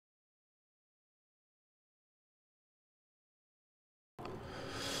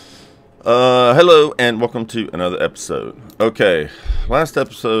Hello and welcome to another episode. Okay, last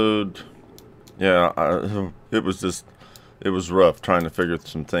episode, yeah, it was rough trying to figure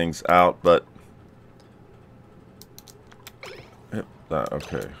some things out, but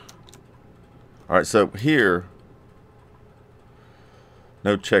okay. All right, so here,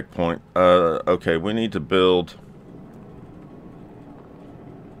 no checkpoint. Okay, we need to build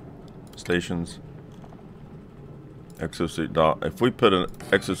stations. Exosuit dock. If we put an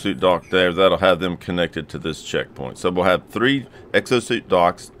exosuit dock there, that'll have them connected to this checkpoint. So we'll have 3 exosuit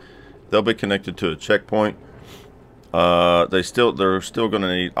docks. They'll be connected to a checkpoint. They're still going to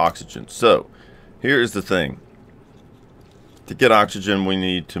need oxygen. So here is the thing. To get oxygen, we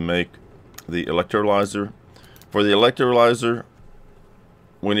need to make the electrolyzer. For the electrolyzer,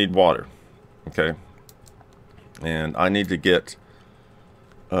 we need water. Okay, and I need to get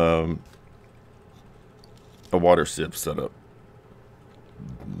a water sieve set up,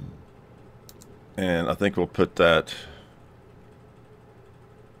 and I think we'll put that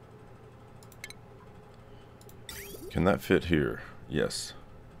can that fit here? Yes.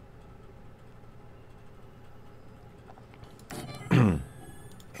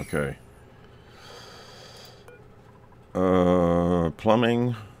 Okay.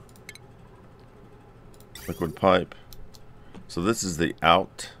 Plumbing, liquid pipe. So this is the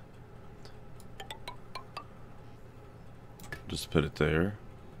out. Just put it there.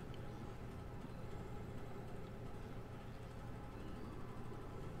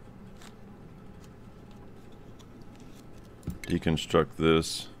 Deconstruct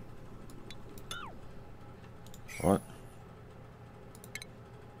this. What?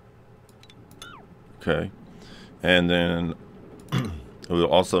 Okay. And then we'll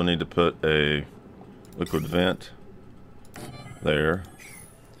also need to put a liquid vent there.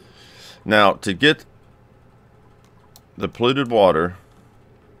 Now, to get the polluted water,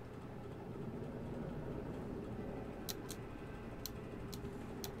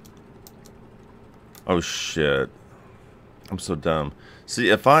 oh shit, I'm so dumb. See,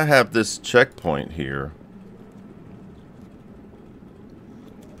 if I have this checkpoint here,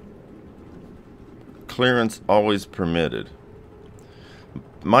 clearance always permitted.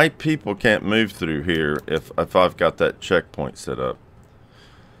 My people can't move through here if I've got that checkpoint set up.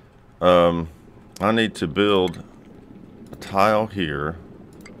 I need to build a tile here.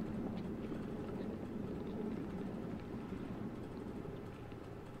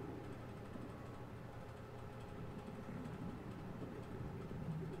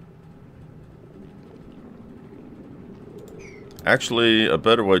 Actually, a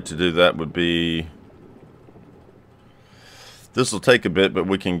better way to do that would be, this will take a bit, but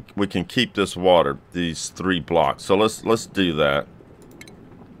we can keep this water, these 3 blocks. So let's do that.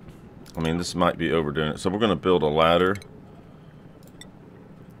 I mean, this might be overdoing it. So we're going to build a ladder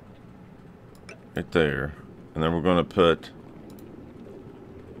right there, and then we're going to put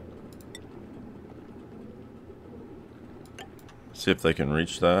see if they can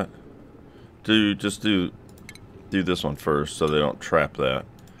reach that. Just do this one first so they don't trap that.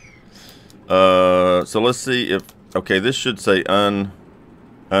 So let's see if, okay, this should say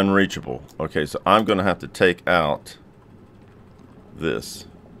unreachable. Okay, so I'm going to have to take out this.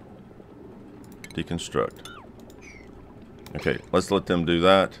 Deconstruct. Okay, let's let them do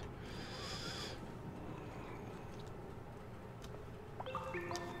that.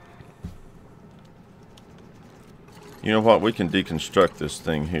 You know what? We can deconstruct this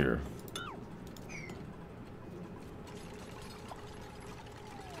thing here.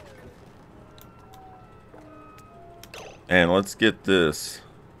 And let's get this.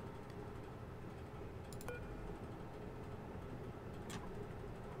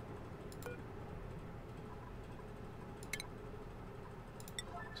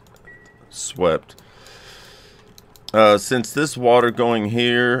 Swept. Since this water going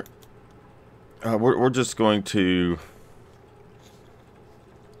here, we're just going to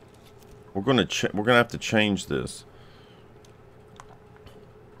we're gonna have to change this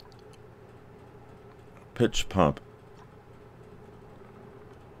pitch pump.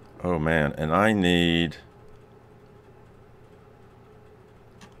 Oh man, and I need,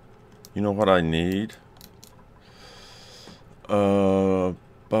 you know what I need?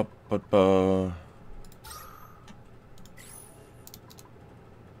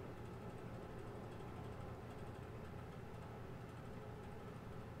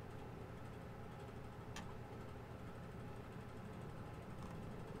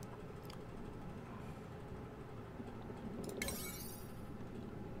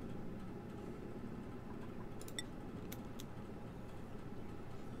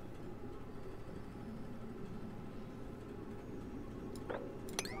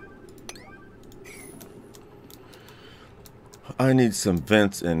 I need some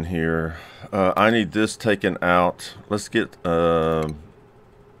vents in here. I need this taken out. Let's get airflow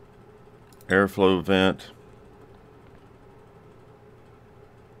vent.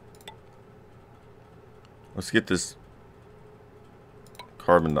 Let's get this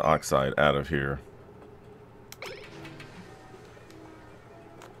carbon dioxide out of here.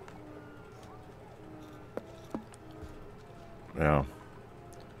 Yeah.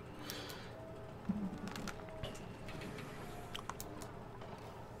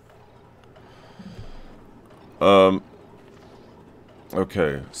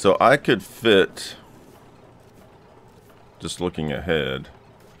 Okay, so I could fit, just looking ahead.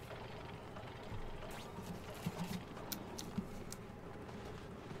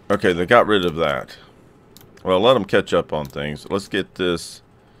 Okay, they got rid of that. Well, let them catch up on things. Let's get this.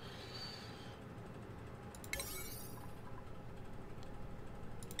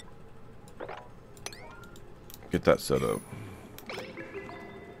 Get that set up.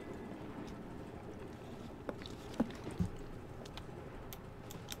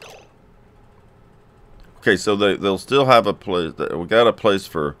 Okay, so they'll still have a place. We got a place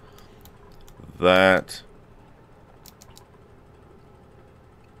for that.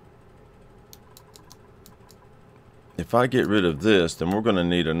 If I get rid of this, then we're going to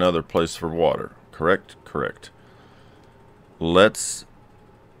need another place for water. Correct? Correct. Let's...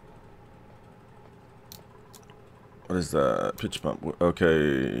 What is that? Pitch pump.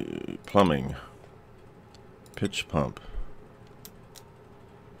 Okay, plumbing. Pitch pump.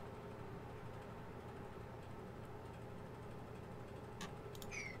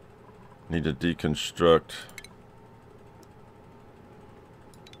 Need to deconstruct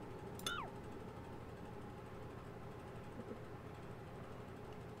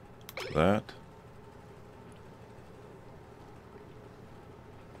that.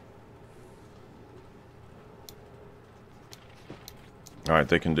 All right,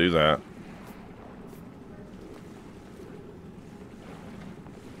 they can do that.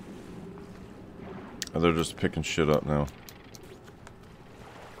 Oh, they're just picking shit up now.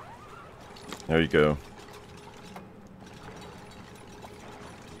 There you go.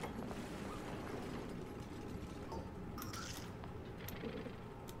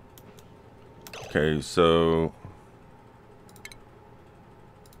 Okay, so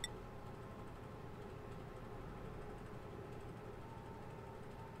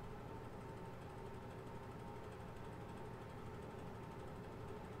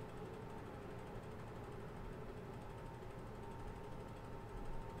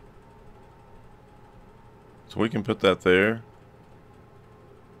we can put that there.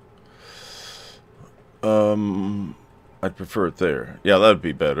 I'd prefer it there. Yeah, that would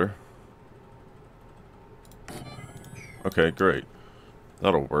be better. Okay, great.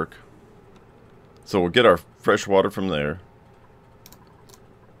 That'll work. So we'll get our fresh water from there.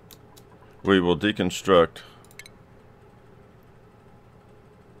 We will deconstruct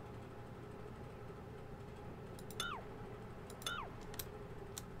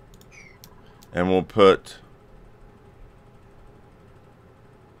and we'll put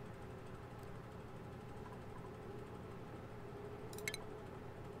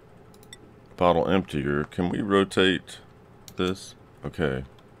bottle emptier. Can we rotate this? Okay.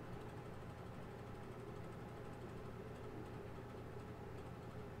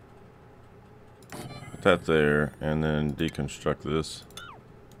 Put that there and then deconstruct this.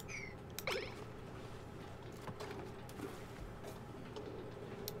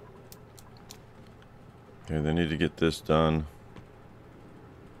 Okay, they need to get this done.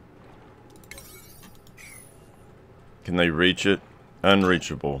 Can they reach it?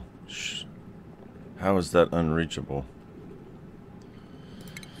 Unreachable. How is that unreachable?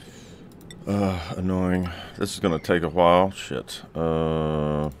 Annoying. This is gonna take a while. Shit.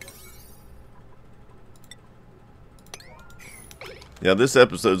 Yeah, this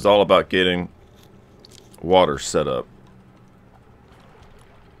episode is all about getting water set up.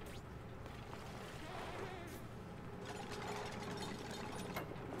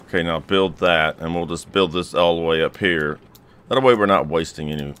 Okay, now build that, and we'll just build this all the way up here. That way we're not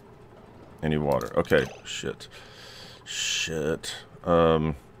wasting any water. Okay, shit. Shit.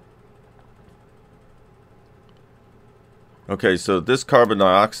 Okay, so this carbon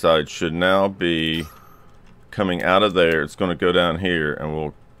dioxide should now be coming out of there. It's going to go down here, and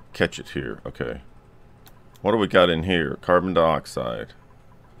we'll catch it here. Okay. What do we got in here? Carbon dioxide.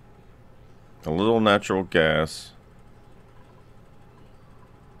 A little natural gas.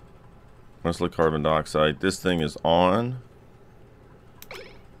 Mostly carbon dioxide. This thing is on.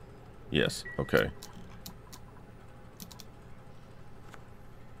 Yes, okay.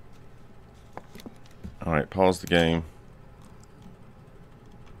 Alright, pause the game.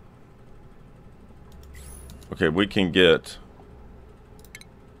 Okay, we can get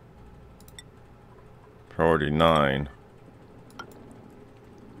priority 9.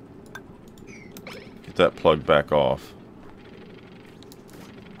 Get that plug back off.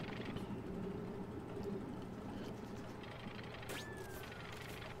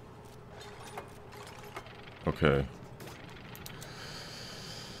 Okay.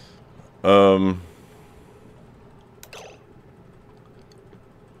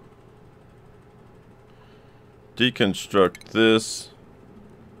 Deconstruct this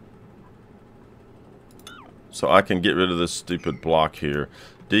so I can get rid of this stupid block here.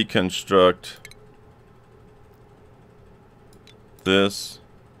 Deconstruct this,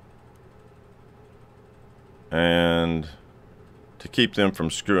 and to keep them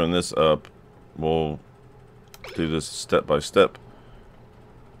from screwing this up, we'll do this step by step.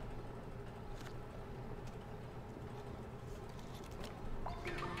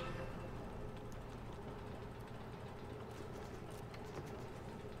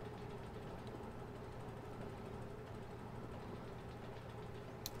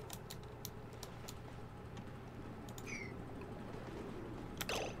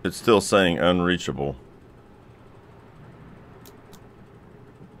 It's still saying unreachable.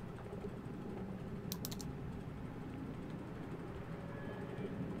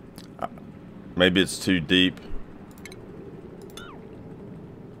 Maybe it's too deep.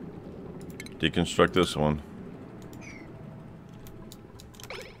 Deconstruct this one.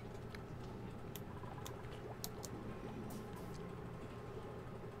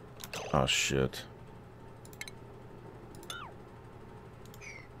 Oh shit.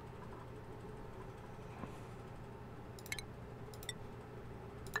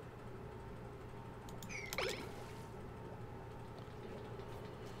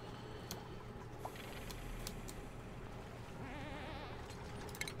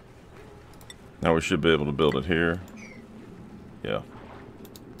 Now we should be able to build it here. Yeah.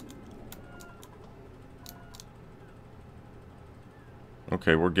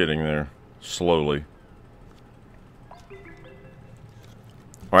 Okay, we're getting there slowly.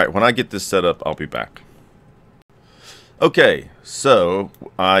 Alright, when I get this set up, I'll be back. Okay, so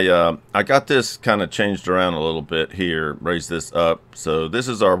I got this kind of changed around a little bit here, raise this up. So this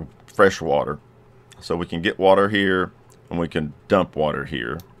is our fresh water. So we can get water here and we can dump water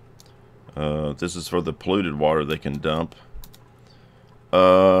here. This is for the polluted water they can dump.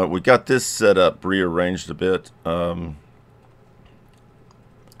 We got this set up, rearranged a bit. I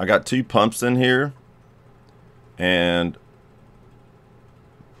got 2 pumps in here, and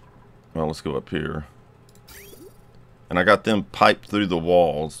well, let's go up here. And I got them piped through the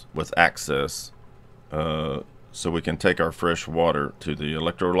walls with access, so we can take our fresh water to the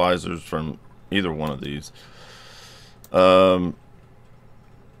electrolyzers from either one of these.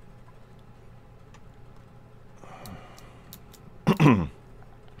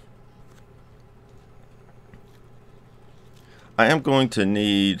 I am going to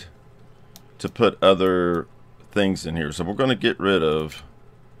need to put other things in here, so we're going to get rid of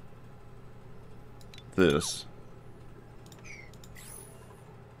this,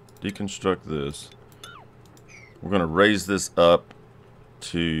 deconstruct this. We're going to raise this up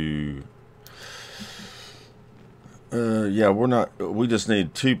to yeah, we just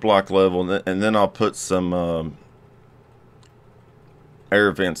need 2 block level, and then I'll put some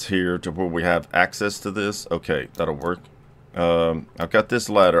air vents here to where we have access to this. Okay, that'll work. I've got this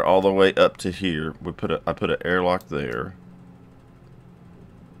ladder all the way up to here. I put an airlock there.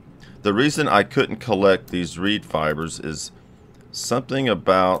 The reason I couldn't collect these reed fibers is something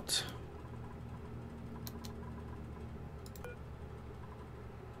about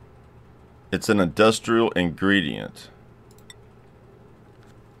it's an industrial ingredient.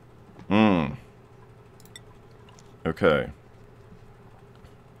 Okay.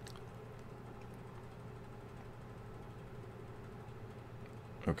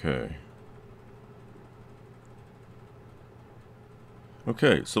 Okay.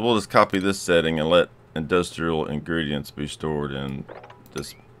 Okay, so we'll just copy this setting and let industrial ingredients be stored in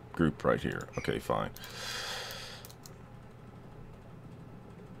this group right here. Okay, fine.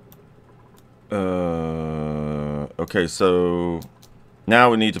 Okay, so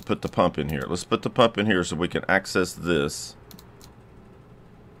now we need to put the pump in here. Let's put the pump in here so we can access this.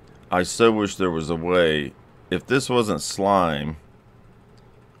 I so wish there was a way, if this wasn't slime,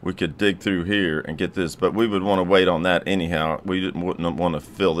 we could dig through here and get this, but we would want to wait on that anyhow. Wouldn't want to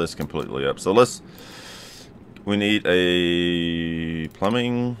fill this completely up. So we need a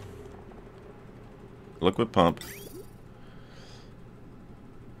plumbing liquid pump.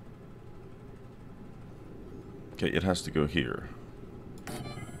 Okay, it has to go here.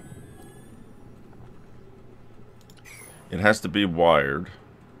 It has to be wired.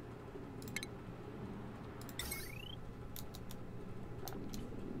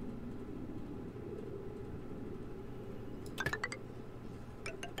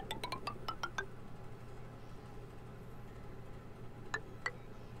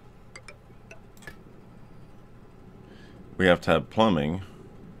 We have to have plumbing.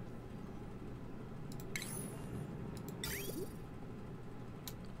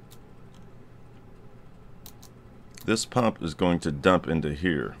 This pump is going to dump into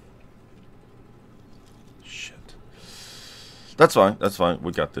here. Shit. That's fine. That's fine.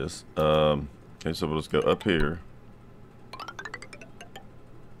 We got this. Okay, so we'll just go up here.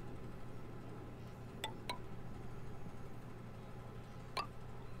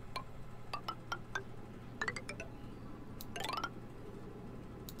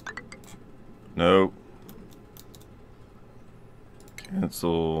 Nope.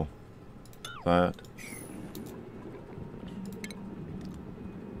 Cancel that.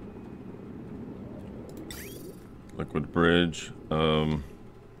 Liquid bridge.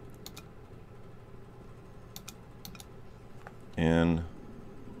 In.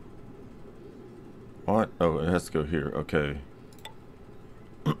 What? Oh, it has to go here. Okay.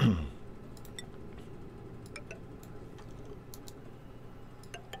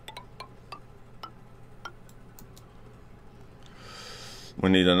 We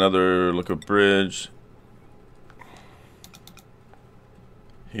need another liquid bridge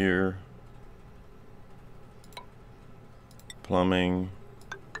here. Plumbing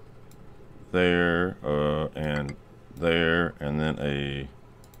there, and there, and then a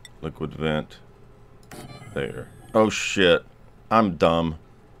liquid vent there. Oh shit, I'm dumb.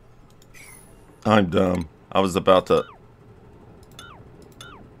 I'm dumb. I was about to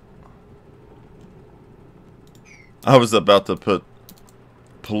put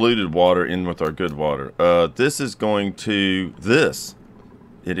polluted water in with our good water. This is going to this.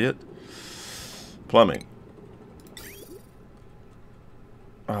 Idiot. Plumbing.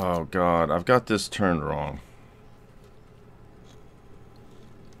 Oh god, I've got this turned wrong.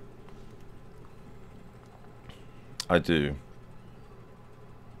 I do.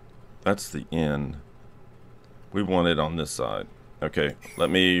 That's the in. We want it on this side. Okay, let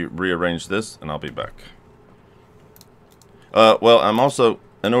me rearrange this and I'll be back. Well, I'm also,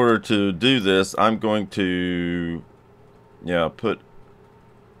 in order to do this, I'm going to, yeah, put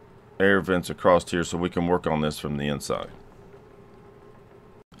air vents across here so we can work on this from the inside.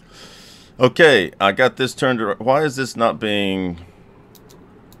 Okay, I got this turned around. Why is this not being...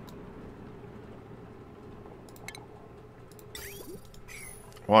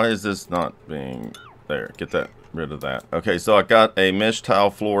 Why is this not being... There, get that rid of that. Okay, so I got a mesh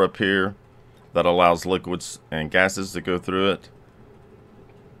tile floor up here that allows liquids and gases to go through it.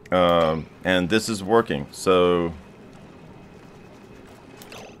 And this is working, so...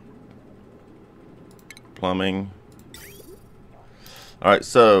 Plumbing. Alright,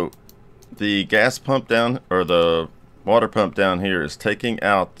 so... The gas pump down, or the water pump down here is taking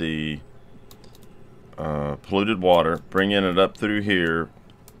out the polluted water, bringing it up through here,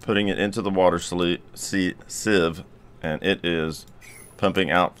 putting it into the water sieve, and it is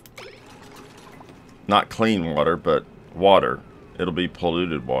pumping out not clean water, but water. It'll be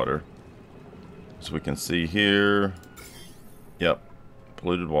polluted water. So we can see here, yep,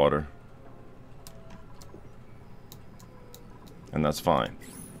 polluted water. And that's fine.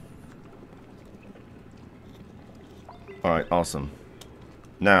 Alright, awesome.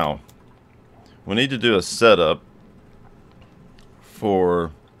 Now, we need to do a setup for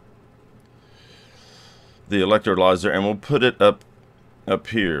the electrolyzer, and we'll put it up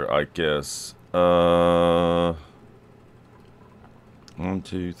here, I guess. 1,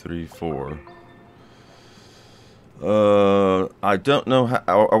 2, 3, 4. I don't know how.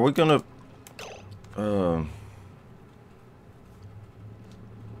 Are we gonna?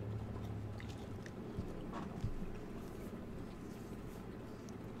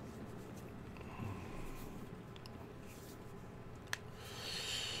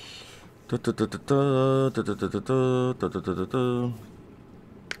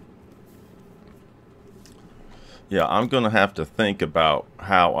 Yeah, I'm gonna have to think about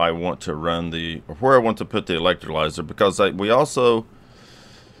how I want to run the, or where I want to put the electrolyzer, because we also,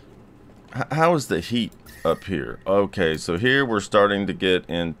 how is the heat up here? Okay, so here we're starting to get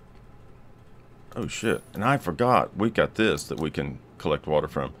in. Oh shit, and I forgot we got this that we can collect water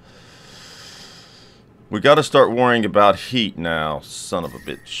from. We got to start worrying about heat now, son of a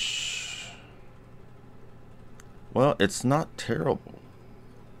bitch. Well, it's not terrible.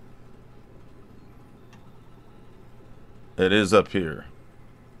 It is up here.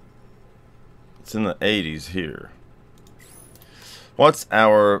 It's in the 80s here. What's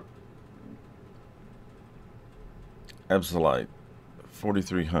our Absolite?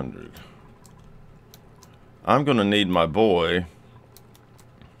 4,300. I'm gonna need my boy.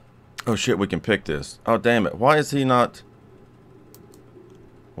 Oh shit, we can pick this. Oh damn it. Why is he not?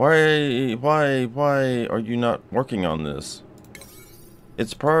 Why are you not working on this?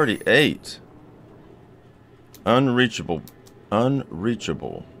 It's priority 8. Unreachable.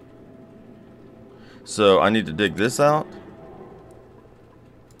 Unreachable. So I need to dig this out.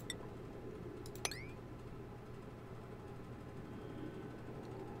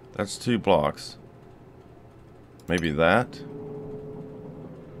 That's 2 blocks. Maybe that.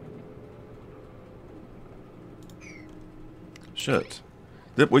 Shit.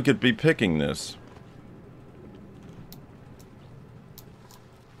 That we could be picking this.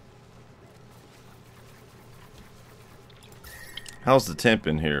 How's the temp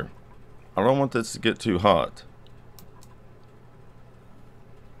in here? I don't want this to get too hot.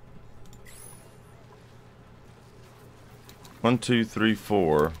 One, two, three,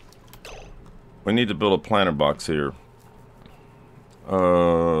 4. We need to build a planter box here.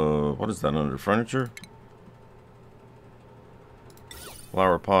 What is that under? Furniture?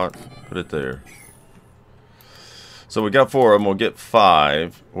 Flower pot. Put it there. So we got 4 of them. We'll get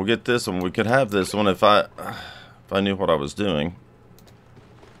 5. We'll get this one. We could have this one if I knew what I was doing.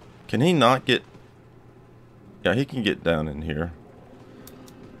 Can he not get... Yeah, he can get down in here.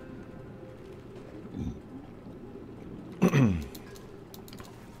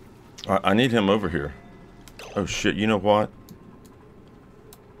 I need him over here. Oh shit, you know what?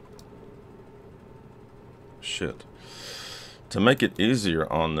 Shit. To make it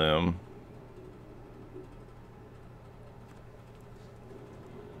easier on them,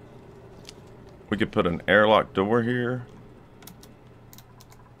 we could put an airlock door here.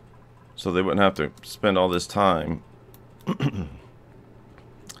 So they wouldn't have to spend all this time.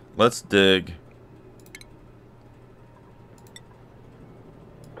 Let's dig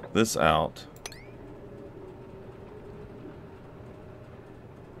this out.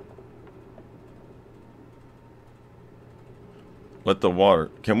 Let the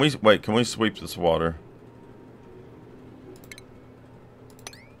water... Can we... Wait, can we sweep this water?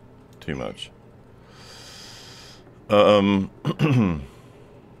 Too much.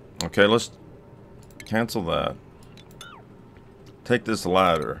 Okay, let's cancel that. Take this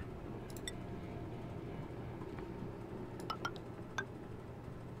ladder.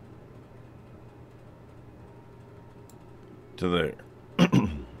 To there.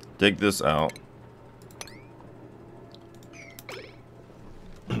 Dig this out.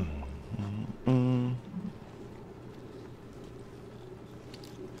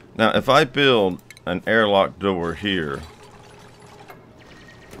 Now, if I build an airlock door here,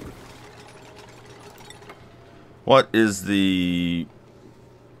 what is the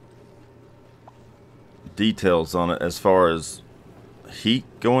details on it as far as heat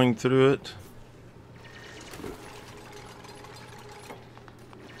going through it?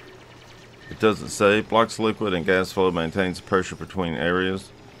 It doesn't say. Blocks liquid and gas flow, maintains pressure between areas.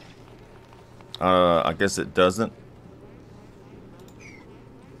 I guess it doesn't.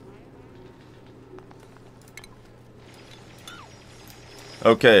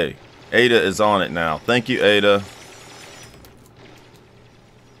 Okay, Ada is on it now. Thank you, Ada.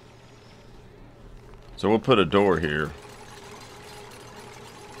 So we'll put a door here.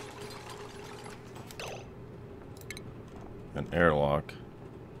 An airlock.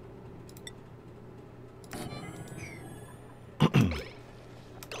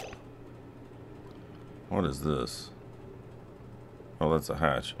 What is this? Oh, that's a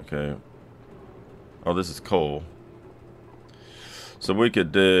hatch. Okay. Oh, this is coal. So we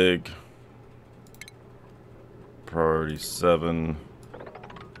could dig priority 7.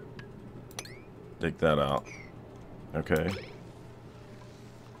 Dig that out. Okay.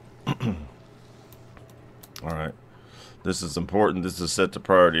 Alright. This is important. This is set to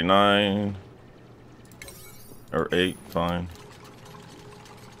priority 9. Or 8. Fine.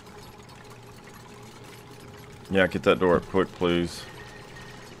 Yeah, get that door up quick, please.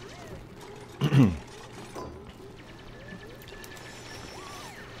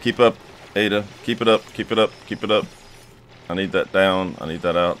 Keep up, Ada. Keep it up. Keep it up. Keep it up. I need that down. I need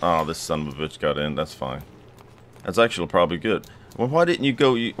that out. Oh, this son of a bitch got in. That's fine. That's actually probably good. Well, why didn't you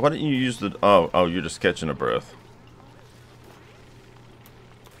go? Why didn't you use the? Oh, you're just catching a breath.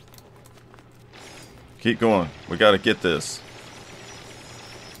 Keep going. We got to get this.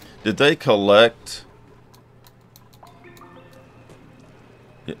 Did they collect?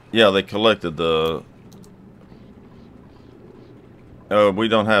 Yeah, they collected the... Oh, we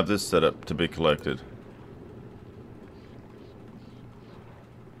don't have this set up to be collected.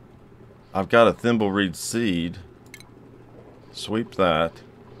 I've got a thimbleweed seed. Sweep that.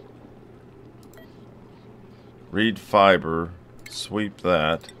 Reed fiber. Sweep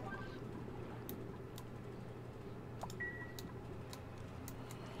that.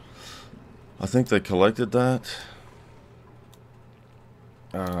 I think they collected that.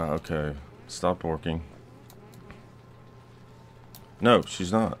 Okay. Stop working. No,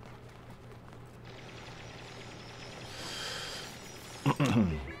 she's not.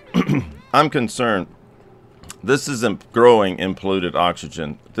 I'm concerned. This isn't growing in polluted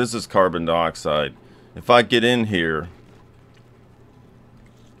oxygen. This is carbon dioxide. If I get in here,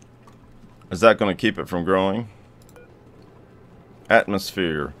 is that going to keep it from growing?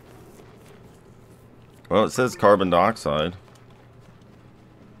 Atmosphere. Well, it says carbon dioxide.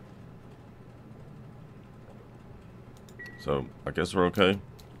 So, I guess we're okay.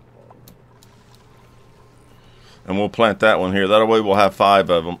 And we'll plant that one here. That way we'll have 5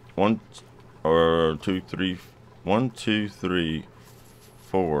 of them. 1, or 2, 3. 1, 2, 3,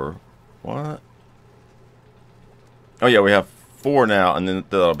 4. What? Oh yeah, we have 4 now, and then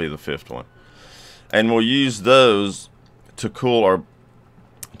that'll be the 5th one. And we'll use those to cool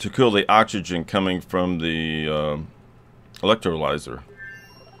the oxygen coming from the electrolyzer.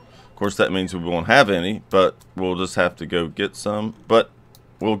 Of course, that means we won't have any, but we'll just have to go get some. But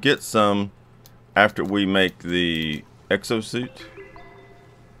we'll get some after we make the exosuit,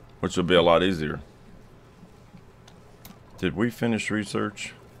 which will be a lot easier. Did we finish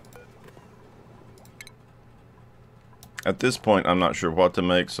research? At this point, I'm not sure what to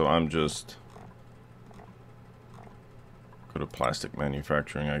make, so I'm just go to plastic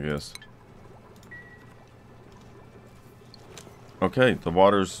manufacturing, I guess. Okay, the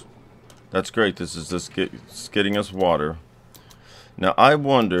water's... That's great. This is just getting us water. Now, I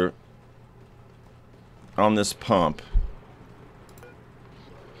wonder, on this pump,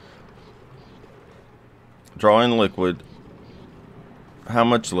 draw in liquid. How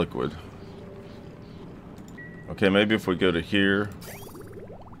much liquid? Okay, maybe if we go to here,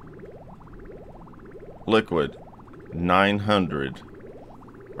 liquid, 900,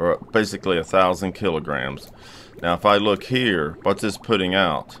 or basically 1,000 kilograms. Now, if I look here, what's this putting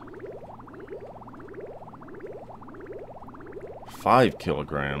out? 5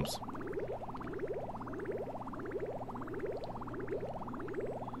 kilograms.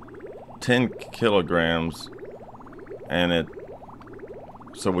 $10 kilograms, and it,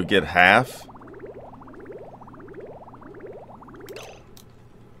 so we get half.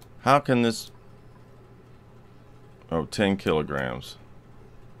 How can this, oh, 10 kilograms.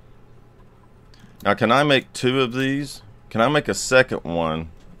 Now, can I make 2 of these? Can I make a second one?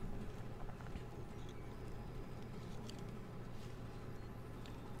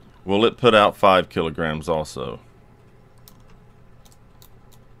 Will it put out 5 kilograms also?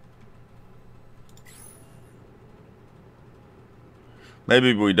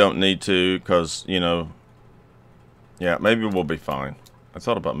 Maybe we don't need to, because, you know, yeah, maybe we'll be fine. I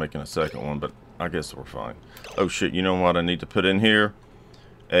thought about making a second one, but I guess we're fine. Oh shit, you know what I need to put in here?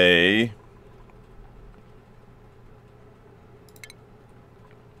 A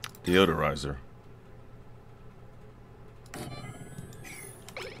deodorizer.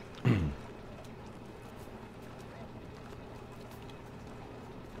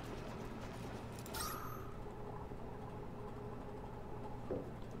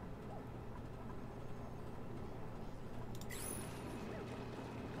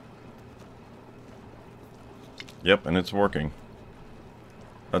 Yep, and it's working.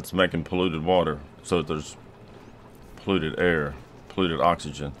 That's making polluted water, so there's polluted air, polluted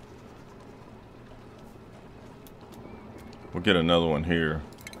oxygen. We'll get another one here.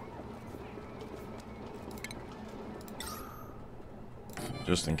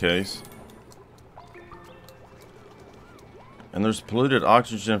 Just in case. And there's polluted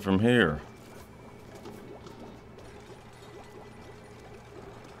oxygen from here.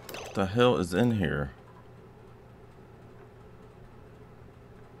 What the hell is in here?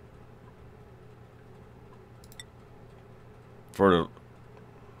 For the...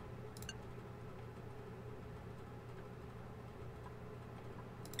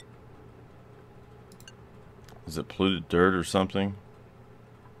 Is it polluted dirt or something?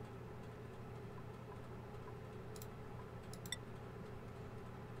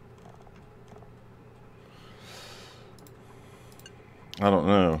 I don't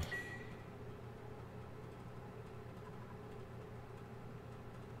know.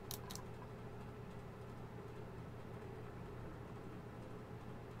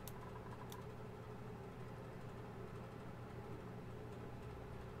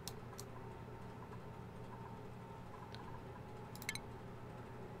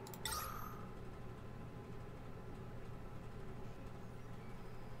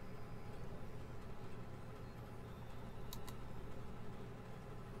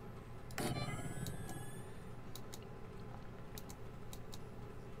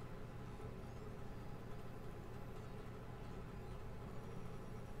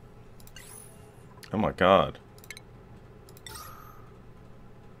 Oh my God.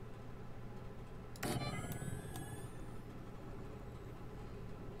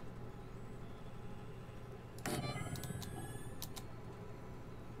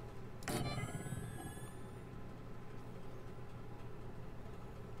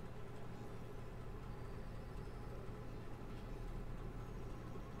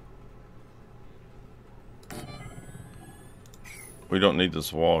 We don't need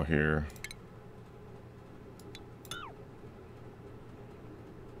this wall here.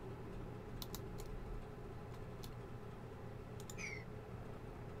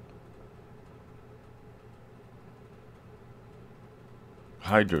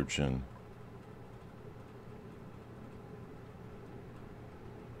 Hydrogen.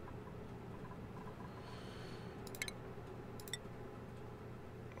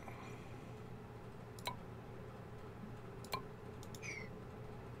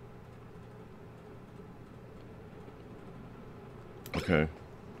 Okay.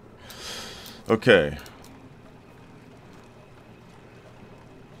 Okay.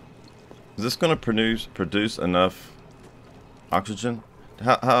 Is this going to produce enough oxygen?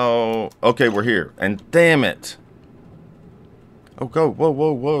 How? Okay, we're here. And damn it. Oh, go. Whoa,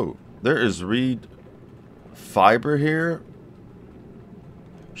 whoa, whoa. There is reed fiber here.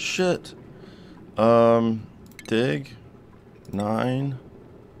 Shit. Dig. 9.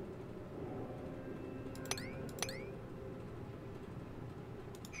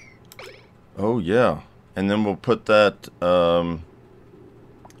 Oh, yeah. And then we'll put that,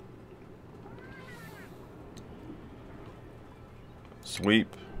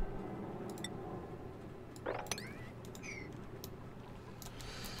 sweep.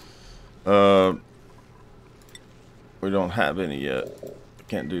 We don't have any yet.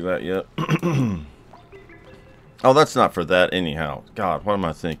 Can't do that yet. Oh, that's not for that anyhow. God, what am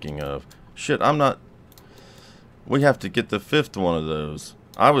I thinking of? Shit, I'm not... We have to get the 5th one of those.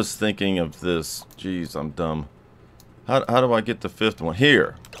 I was thinking of this. Jeez, I'm dumb. How do I get the 5th one?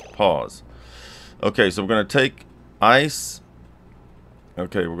 Here. Pause. Okay, so we're going to take ice.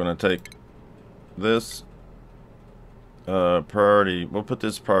 Okay, we're going to take this. Priority. We'll put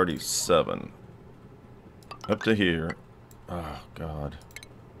this priority 7. Up to here. Oh, God.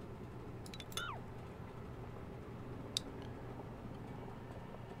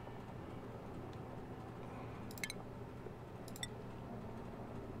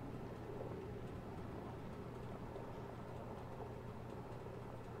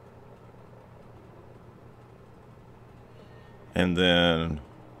 And then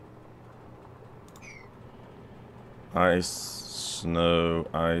ice, snow,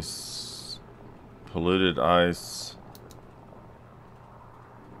 ice, polluted ice.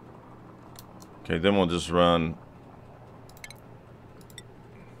 Okay, then we'll just run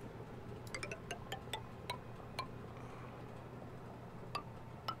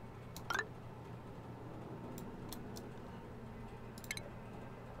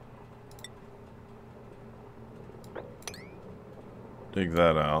dig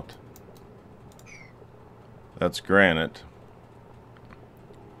that out. That's granite.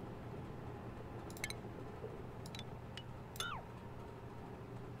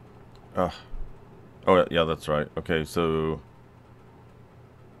 Oh, yeah, that's right. Okay, so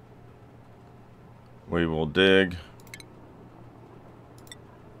we will dig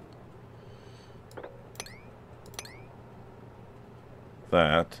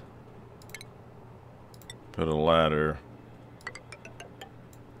that. Put a ladder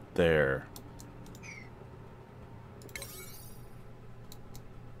there.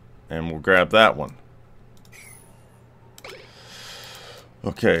 And we'll grab that one.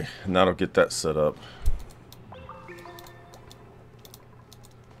 Okay, and that'll get that set up.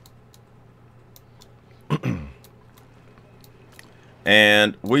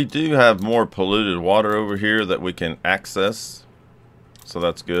 And we do have more polluted water over here that we can access. So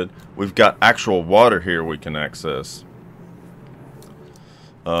that's good. We've got actual water here we can access.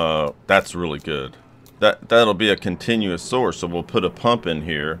 That's really good. That'll be a continuous source. So we'll put a pump in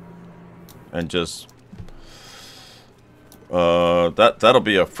here and just that'll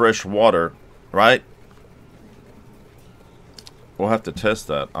be a fresh water, right? We'll have to test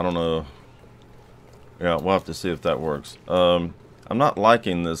that. I don't know. Yeah, we'll have to see if that works. I'm not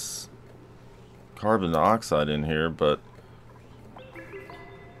liking this carbon dioxide in here, but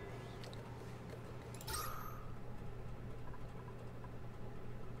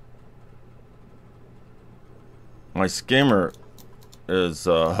my skimmer is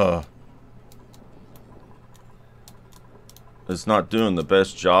not doing the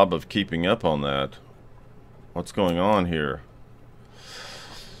best job of keeping up on that. What's going on here?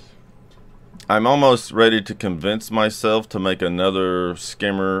 I'm almost ready to convince myself to make another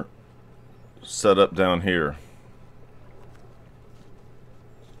skimmer setup down here.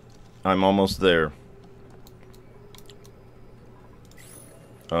 I'm almost there.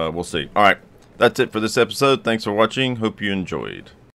 We'll see. All right, that's it for this episode. Thanks for watching. Hope you enjoyed.